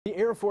The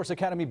Air Force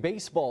Academy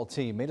baseball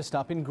team made a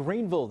stop in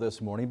Greenville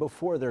this morning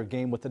before their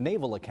game with the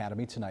Naval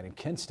Academy tonight in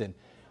Kinston.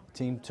 The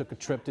team took a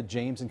trip to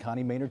James and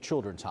Connie Maynard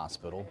Children's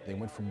Hospital. They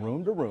went from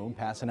room to room,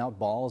 passing out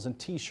balls and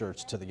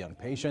T-shirts to the young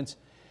patients.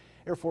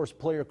 Air Force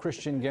player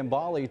Christian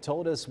Gambale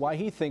told us why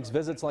he thinks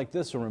visits like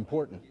this are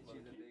important.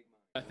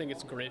 I think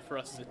it's great for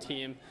us as a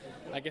team.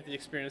 I get the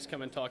experience to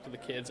come and talk to the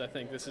kids. I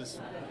think this is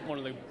one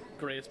of the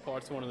greatest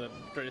parts, one of the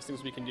greatest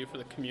things we can do for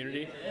the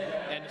community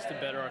and just to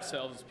better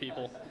ourselves as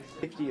people.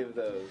 50 of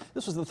those.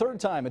 This was the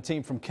third time a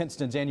team from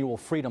Kinston's annual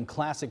Freedom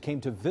Classic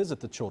came to visit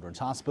the Children's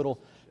Hospital.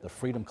 The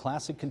Freedom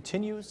Classic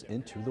continues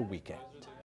into the weekend.